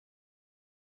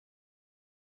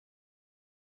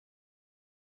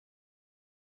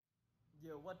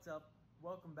Yo, what's up?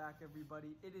 Welcome back,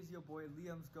 everybody. It is your boy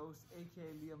Liam's Ghost, aka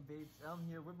Liam Vapes. I'm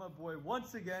here with my boy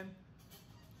once again.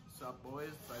 What's up, boys?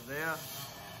 It's Isaiah.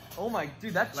 Oh my,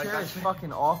 dude, that chair is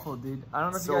fucking awful, dude. I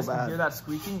don't know if you guys can hear that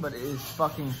squeaking, but it is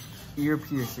fucking ear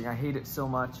piercing. I hate it so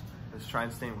much. Let's try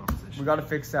and stay in one position. We gotta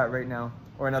fix that right now,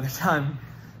 or another time.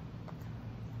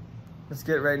 Let's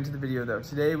get right into the video though.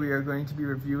 Today we are going to be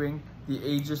reviewing the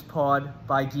Aegis pod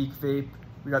by GeekVape.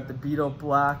 We got the Beetle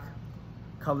Black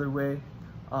colorway.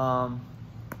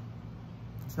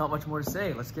 It's not much more to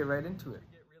say. Let's get right into it. To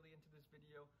get really into this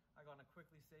video, I gotta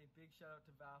quickly say big shout out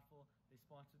to Vaffle. They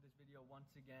sponsored this video once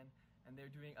again, and they're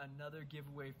doing another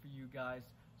giveaway for you guys.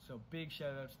 So big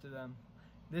shout outs to them.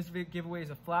 This giveaway is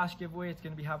a flash giveaway. It's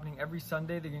going to be happening every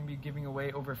Sunday. They're going to be giving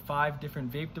away over 5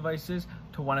 different vape devices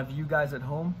to one of you guys at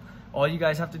home. All you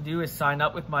guys have to do is sign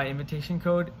up with my invitation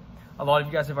code. A lot of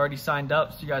you guys have already signed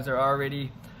up, so you guys are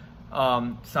already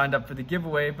signed up for the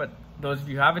giveaway. But those of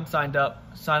you who haven't signed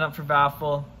up, sign up for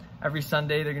Vaffle. Every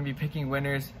Sunday, they're going to be picking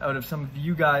winners out of some of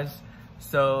you guys.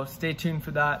 So stay tuned for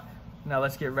that. Now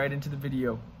let's get right into the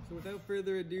video. So without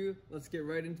further ado, let's get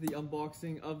right into the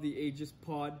unboxing of the Aegis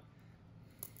pod.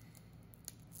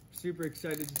 Super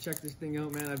excited to check this thing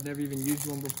out, man. I've never even used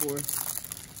one before.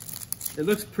 It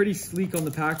looks pretty sleek on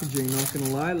the packaging, not gonna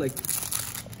lie. Like,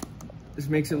 this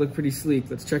makes it look pretty sleek.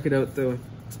 Let's check it out though.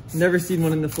 Never seen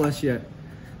one in the flesh yet.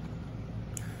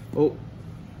 Oh,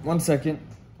 1 second.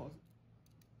 Pause.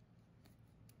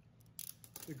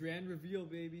 The grand reveal,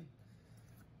 baby.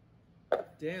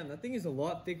 Damn, that thing is a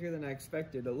lot thicker than I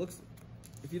expected. It looks,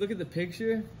 if you look at the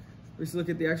picture, let's look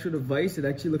at the actual device, it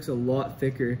actually looks a lot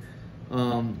thicker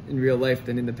in real life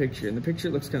than in the picture. In the picture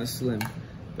it looks kind of slim.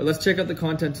 But let's check out the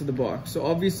contents of the box. So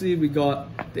obviously we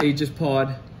got the Aegis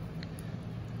pod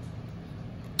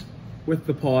with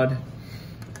the pod.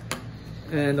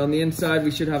 And on the inside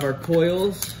we should have our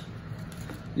coils.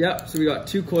 Yep, so we got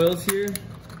 2 coils here,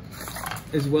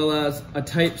 as well as a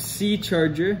Type-C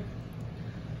charger.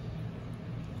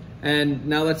 And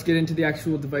now let's get into the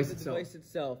actual device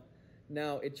itself.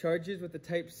 Now it charges with the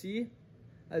Type-C,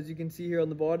 as you can see here on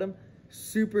the bottom.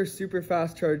 Super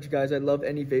fast charge, guys. I love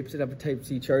any vapes that have a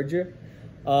Type-C charger.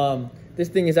 This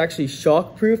thing is actually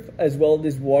shock proof as well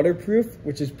as waterproof,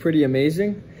 which is pretty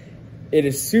amazing. It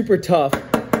is super tough,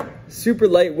 super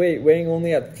lightweight, weighing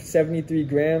only at 73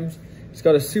 grams. It's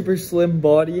got a super slim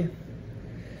body,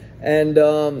 and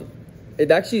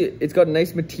it's got a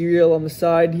nice material on the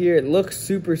side here. It looks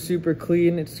super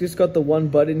clean. It's just got the 1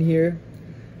 button here,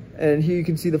 and here you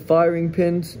can see the firing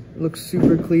pins. It looks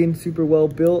super clean, super well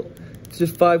built. It's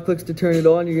just 5 clicks to turn it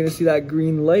on. You're gonna see that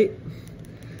green light.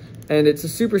 And it's a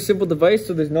super simple device,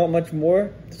 so there's not much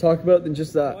more to talk about than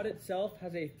just that. The pod itself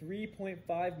has a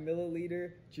 3.5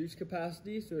 milliliter juice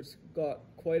capacity, so it's got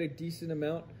quite a decent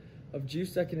amount of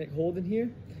juice that can hold in here.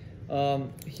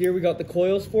 Here we got the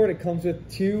coils for it. It comes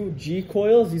with 2 G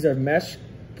coils. These are mesh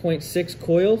 0.6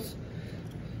 coils.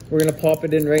 We're gonna pop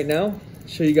it in right now.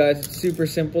 Show you guys, it's super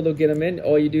simple to get them in.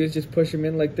 All you do is just push them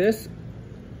in like this.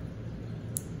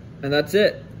 And that's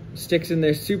it. Sticks in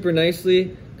there super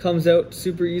nicely, comes out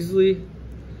super easily.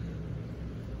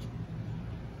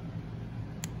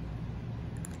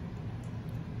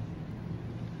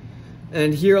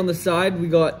 And here on the side, we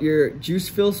got your juice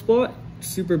fill spot.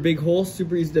 Super big hole,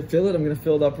 super easy to fill it. I'm gonna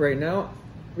fill it up right now.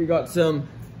 We got some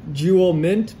Jewel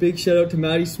Mint. Big shout out to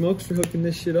Maddie Smokes for hooking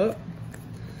this shit up.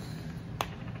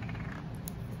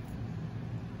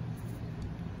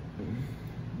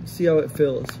 See how it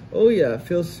fills. Oh yeah, it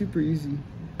feels super easy.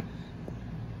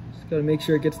 Just gotta make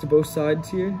sure it gets to both sides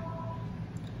here.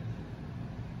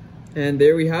 And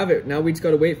there we have it. Now we just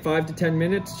gotta wait 5 to 10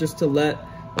 minutes just to let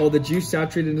all the juice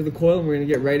saturate into the coil, and we're gonna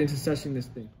get right into seshing this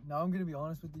thing. Now I'm gonna be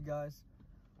honest with you guys.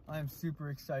 I am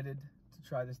super excited to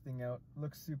try this thing out. It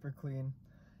looks super clean.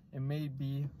 It may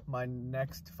be my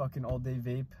next fucking all-day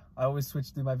vape. I always switch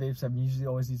through my vapes. I'm usually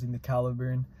always using the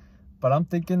Caliburn. But I'm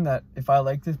thinking that if I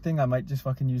like this thing, I might just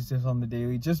fucking use this on the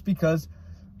daily, just because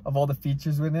of all the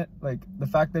features in it. Like, the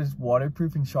fact that it's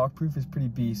waterproof and shockproof is pretty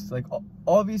beast. Like,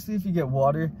 obviously if you get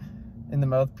water in the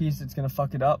mouthpiece, it's gonna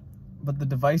fuck it up, but the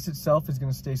device itself is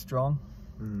gonna stay strong.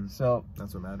 So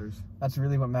that's what matters. That's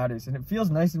really what matters. And it feels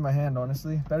nice in my hand,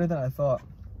 honestly. Better than I thought.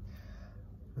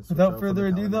 Without further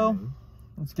ado though,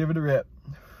 let's give it a rip.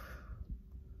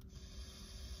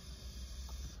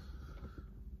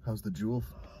 How's the Jewel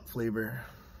flavor?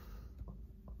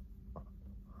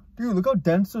 Dude, look how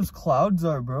dense those clouds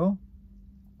are, bro.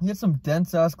 You get some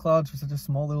dense ass clouds for such a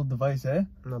small little device, eh?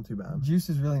 Not too bad. Juice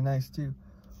is really nice too.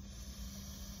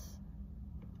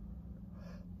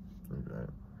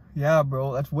 Okay. Yeah,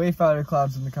 bro, that's way fatter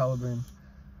clouds than the Caliburn.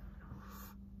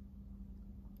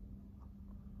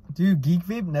 Dude,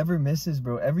 GeekVape never misses,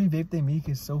 bro. Every vape they make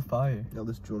is so fire. Yo,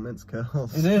 this Jewel Mint's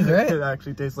kills. It is, right? It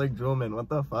actually tastes like Jewel Mint. What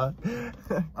the fuck?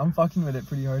 I'm fucking with it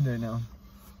pretty hard right now.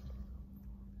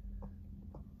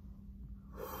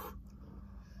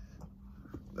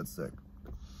 That's sick.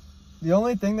 The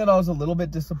only thing that I was a little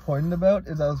bit disappointed about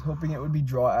is I was hoping it would be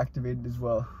draw activated as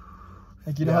well.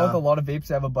 Like, you know how with a lot of vapes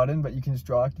they have a button, but you can just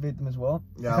draw activate them as well?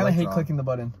 Yeah, I kind of hate clicking the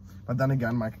button. But then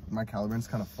again, my Caliburn's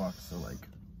kind of fucked, so like,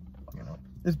 you know.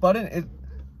 This button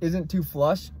isn't too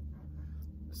flush,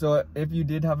 so if you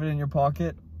did have it in your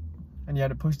pocket and you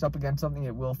had it pushed up against something,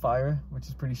 it will fire, which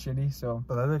is pretty shitty. So,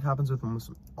 but that like happens with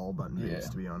almost all button vapes,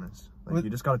 to be honest. Like, you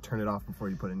just gotta turn it off before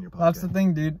you put it in your pocket. That's the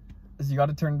thing, dude. Is you got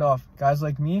to turn it off. Guys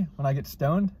like me, when I get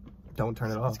stoned, don't turn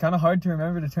it off. It's kind of hard to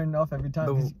remember to turn it off every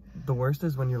time. The worst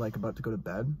is when you're like about to go to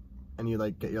bed and you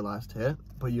like get your last hit,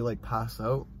 but you like pass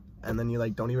out and then you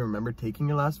like don't even remember taking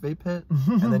your last vape hit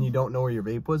and then you don't know where your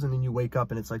vape was and then you wake up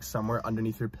and it's like somewhere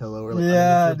underneath your pillow or like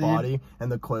underneath your body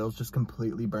and the coil's just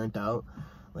completely burnt out,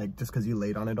 like just because you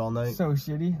laid on it all night. So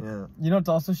shitty. Yeah. You know what's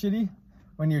also shitty?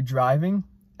 When you're driving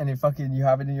and you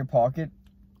have it in your pocket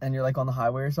and you're like on the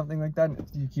highway or something like that, and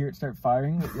you hear it start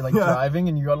firing, but you're like driving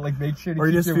and you gotta like make sure to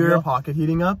keep your your pocket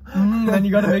heating up. And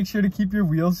you gotta make sure to keep your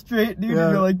wheels straight, dude.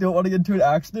 And you're like, don't want to get into an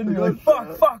accident. And you're like,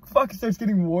 fuck. It starts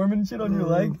getting warm and shit on your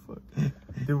leg.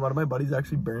 Dude, one of my buddies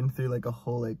actually burned through like a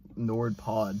whole like Nord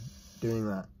pod doing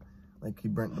that. Like he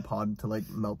burnt the pod to like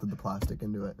melted the plastic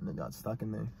into it and it got stuck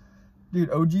in there.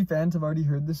 Dude, OG fans have already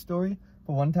heard this story.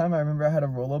 But one time I remember I had a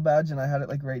Rolo badge and I had it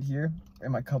like right here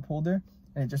in my cup holder.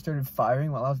 And it just started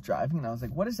firing while I was driving. And I was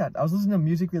like, what is that? I was listening to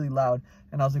music really loud.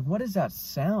 And I was like, what is that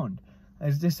sound?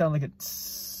 And it just sounded like a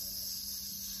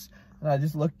tss. And I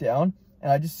just looked down.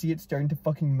 And I just see it starting to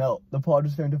fucking melt. The pod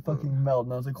was starting to fucking melt.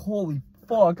 And I was like, holy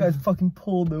fuck. I fucking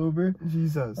pulled over.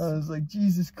 Jesus. I was like,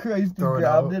 Jesus Christ. I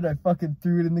grabbed it. I fucking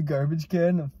threw it in the garbage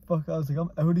can. And fuck, I was like, I'm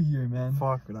out of here, man.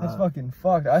 Fuck that. That's fucking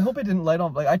fucked. I hope it didn't light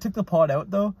on. Like, I took the pod out,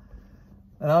 though.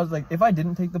 And I was like, if I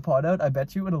didn't take the pod out, I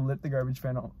bet you it would have lit the garbage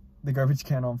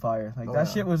can on fire. Like, that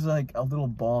shit was like a little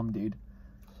bomb, dude.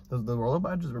 The Rolo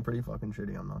badges were pretty fucking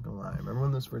shitty, I'm not gonna lie. Remember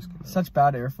when this first came out? Such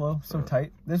bad airflow, so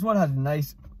tight. This one has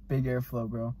nice, big airflow,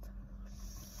 bro.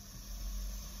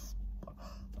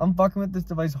 I'm fucking with this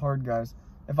device hard, guys.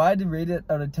 If I had to rate it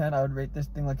out of 10, I would rate this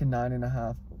thing like a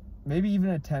 9.5. Maybe even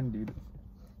a 10, dude.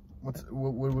 What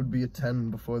would be a 10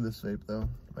 before this vape, though?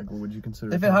 Like, what would you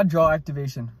consider? If it had draw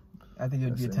activation, I think it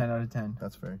would be a 10 out of 10.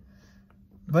 That's fair.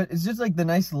 But it's just like the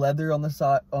nice leather on the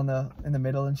side, in the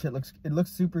middle and shit. It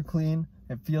looks super clean.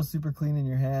 It feels super clean in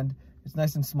your hand. It's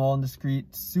nice and small and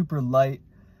discreet, super light.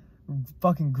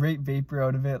 Fucking great vapor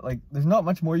out of it. Like, there's not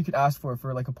much more you could ask for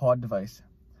like a pod device.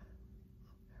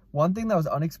 One thing that was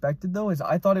unexpected though is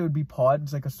I thought it would be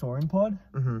pods, like a Soren pod.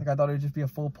 Like I thought it would just be a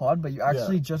full pod, but you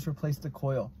actually just replaced the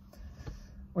coil,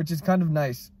 which is kind of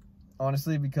nice,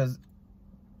 honestly, because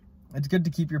it's good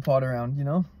to keep your pod around, you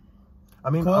know? I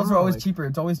mean, coils are always cheaper.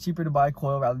 It's always cheaper to buy a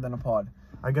coil rather than a pod.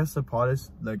 I guess the pod is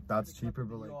like that's cheaper,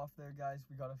 but like off there, guys.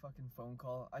 We got a fucking phone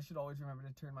call. I should always remember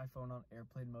to turn my phone on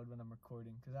airplane mode when I'm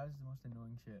recording, because that is the most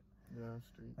annoying shit. Yeah,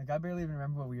 straight. Like I barely even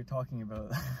remember what we were talking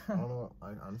about. I don't know.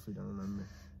 I honestly don't remember.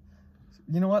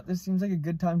 You know what? This seems like a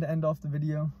good time to end off the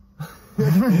video.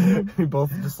 We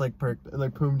both just like perked,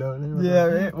 like poomed out. Yeah,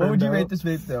 right? What would you rate this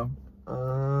vape though?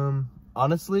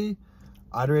 Honestly,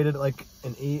 I'd rate it like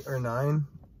an 8 or 9.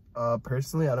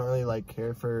 Personally, I don't really like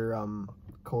care for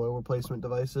coil replacement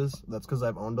devices. That's because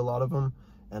I've owned a lot of them,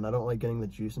 and I don't like getting the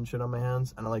juice and shit on my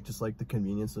hands, and I like just like the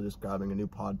convenience of just grabbing a new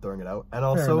pod, throwing it out. And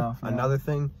also another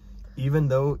thing, even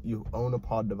though you own a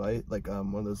pod device, like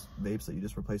one of those vapes that you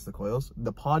just replace the coils,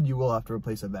 the pod you will have to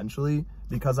replace eventually,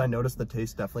 because I noticed the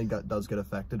taste definitely does get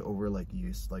affected over like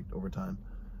use, like over time.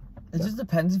 It just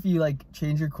depends if you like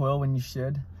change your coil when you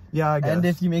should. Yeah, I guess. And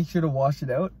if you make sure to wash it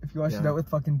out. If you wash it out with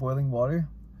fucking boiling water,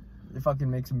 it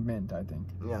fucking makes them mint, I think.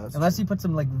 Yeah, that's unless you put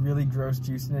some like really gross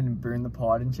juice in it and burn the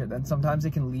pod and shit. Then sometimes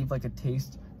it can leave like a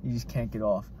taste you just can't get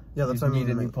off. Yeah, that's what I mean.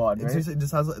 Need a new pod, right? It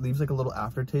just it leaves like a little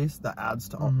aftertaste that adds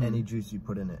to any juice you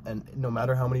put in it. And no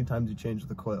matter how many times you change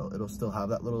the coil, it'll still have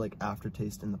that little like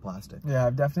aftertaste in the plastic. Yeah,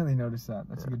 I've definitely noticed that.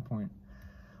 That's a good point.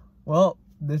 Well,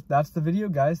 that's the video,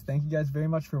 guys. Thank you guys very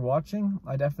much for watching.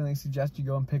 I definitely suggest you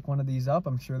go and pick one of these up.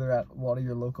 I'm sure they're at a lot of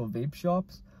your local vape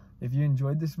shops. If you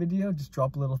enjoyed this video, just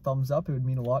drop a little thumbs up. It would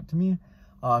mean a lot to me.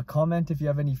 Comment if you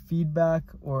have any feedback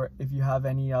or if you have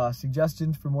any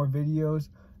suggestions for more videos.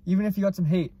 Even if you got some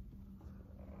hate.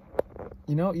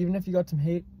 You know, even if you got some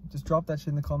hate, just drop that shit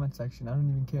in the comment section. I don't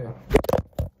even care.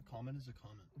 A comment is a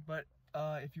comment. But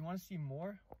if you want to see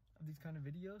more of these kind of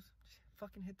videos, just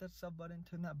fucking hit that sub button,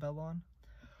 turn that bell on.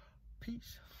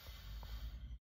 Peace.